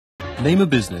Name a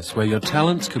business where your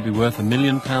talents could be worth £1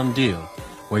 million deal,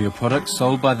 where your products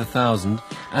sold by the thousand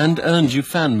and earned you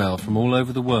fan mail from all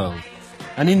over the world.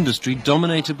 An industry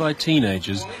dominated by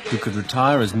teenagers who could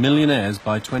retire as millionaires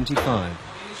by 25.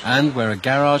 And where a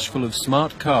garage full of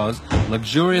smart cars,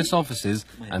 luxurious offices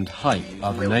and hype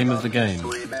are the name of the game.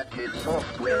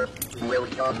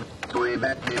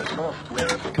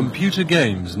 Computer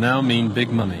games now mean big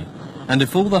money. And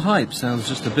if all the hype sounds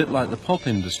just a bit like the pop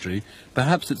industry,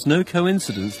 perhaps it's no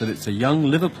coincidence that it's a young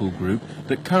Liverpool group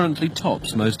that currently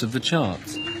tops most of the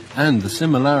charts. And the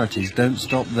similarities don't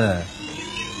stop there.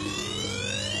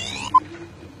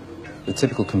 The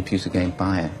typical computer game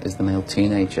buyer is the male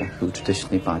teenager who would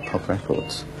traditionally buy pop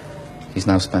records. He's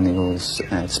now spending all his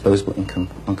disposable income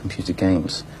on computer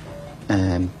games.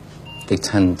 They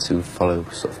tend to follow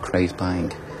sort of craze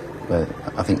buying, where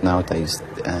I think nowadays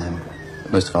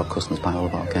most of our customers buy all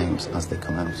of our games as they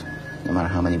come out, no matter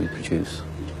how many we produce.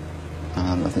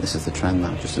 And I think this is the trend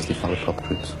now, just as they follow pop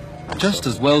groups. Just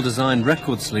as well-designed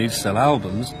record sleeves sell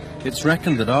albums, it's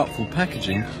reckoned that artful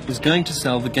packaging is going to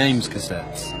sell the games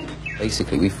cassettes.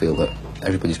 Basically, we feel that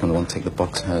everybody's going to want to take the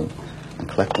box home and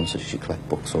collect them, such as you collect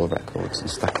books or records, and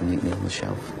stack them neatly on the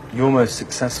shelf. Your most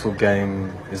successful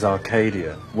game is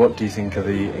Arcadia. What do you think are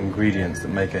the ingredients that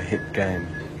make a hit game?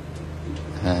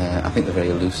 I think they're very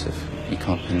elusive. You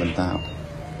can't pin them down.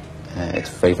 It's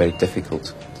very, very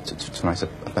difficult to write a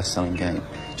best-selling game,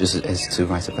 just as it is to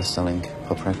write a best-selling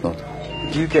pop record.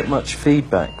 Do you get much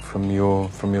feedback from your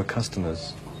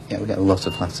customers? Yeah, we get a lot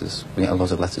of letters. We get a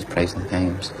lot of letters praising the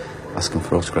games, asking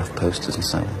for autographed posters and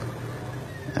so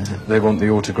on. They want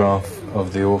the autograph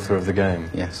of the author of the game?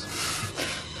 Yes.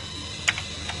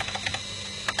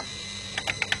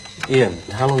 Ian,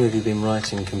 how long have you been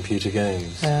writing computer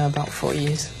games? About 4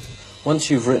 years.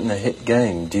 Once you've written a hit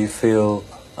game, do you feel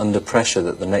under pressure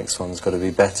that the next one's got to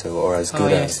be better or as good as? Oh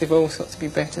yes, they've all got to be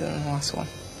better than the last one.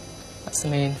 That's the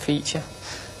main feature,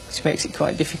 which makes it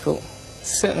quite difficult.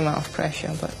 There's a certain amount of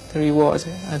pressure, but the rewards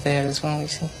are there as well, you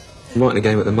see. I'm writing a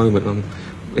game at the moment,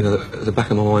 at the back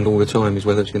of my mind all the time is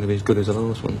whether it's going to be as good as the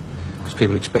last one, because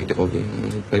people expect it of you,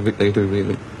 and they do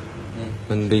really.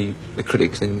 And the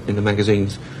critics in the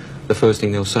magazines, the first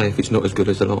thing they'll say if it's not as good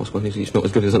as the last one is it's not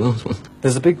as good as the last one.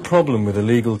 There's a big problem with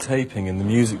illegal taping in the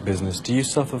music business. Do you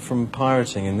suffer from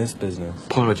pirating in this business?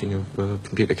 Pirating of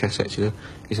computer cassettes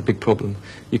is a big problem.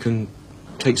 You can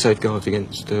take safeguards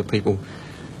against people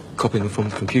copying them from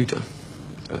the computer.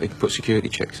 You can put security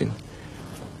checks in.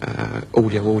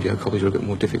 Audio copies are a bit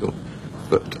more difficult,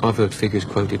 but I've heard figures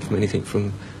quoted from anything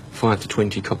from 5 to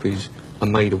 20 copies are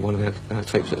made of one of our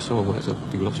tapes that are sold, where there's a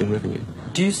big loss in revenue.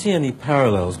 Do you see any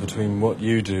parallels between what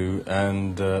you do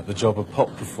and the job a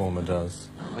pop performer does?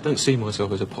 I don't see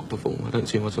myself as a pop performer. I don't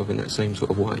see myself in that same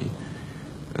sort of way.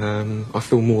 I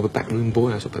feel more the backroom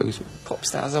boy, I suppose. Pop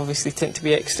stars obviously tend to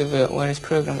be extrovert, whereas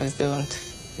programmers don't.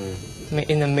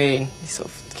 In the main, they sort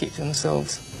of keep to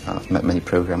themselves. I've met many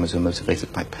programmers who are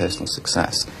motivated by personal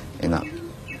success, in that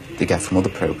they get from other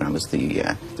programmers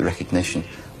the recognition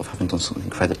of having done something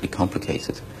incredibly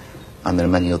complicated. And there are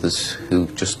many others who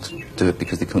just do it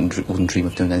because they wouldn't dream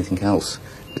of doing anything else.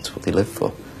 It's what they live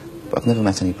for. But I've never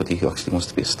met anybody who actually wants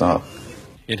to be a star.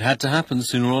 It had to happen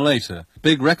sooner or later.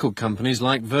 Big record companies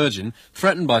like Virgin,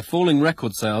 threatened by falling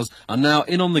record sales, are now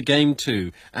in on the game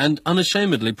too, and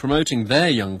unashamedly promoting their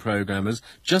young programmers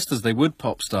just as they would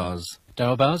pop stars.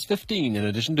 Darryl Bowers, 15, in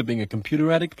addition to being a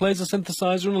computer addict, plays a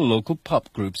synthesizer in a local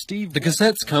pop group. Steve. The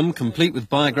cassettes come complete with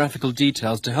biographical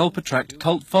details to help attract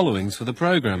cult followings for the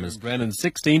programmers. Brennan's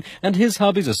 16, and his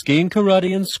hobbies are skiing,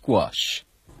 karate and squash.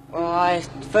 Well, I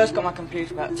first got my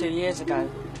computer about 2 years ago,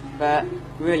 but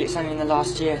really it's only in the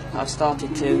last year that I've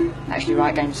started to actually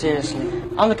write games seriously.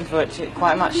 I'm looking forward to it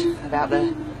quite much, about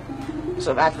the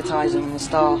sort of advertising and the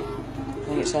style. I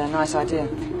think it's a nice idea.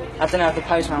 I don't know if the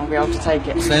postman will be able to take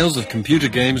it. Sales of computer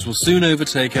games will soon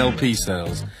overtake LP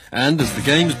sales. And as the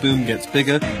games boom gets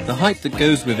bigger, the hype that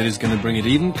goes with it is going to bring it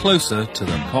even closer to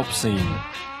the pop scene.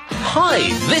 Hi,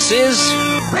 this is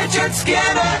Richard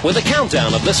Skinner with a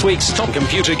countdown of this week's top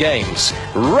computer games.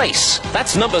 Race,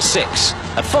 that's number 6.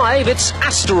 At 5, it's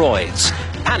Asteroids.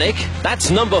 Panic,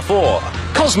 that's number 4.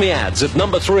 Cosmiads at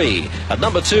number 3. At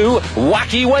number 2,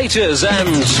 Wacky Waiters and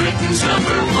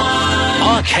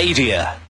Arcadia.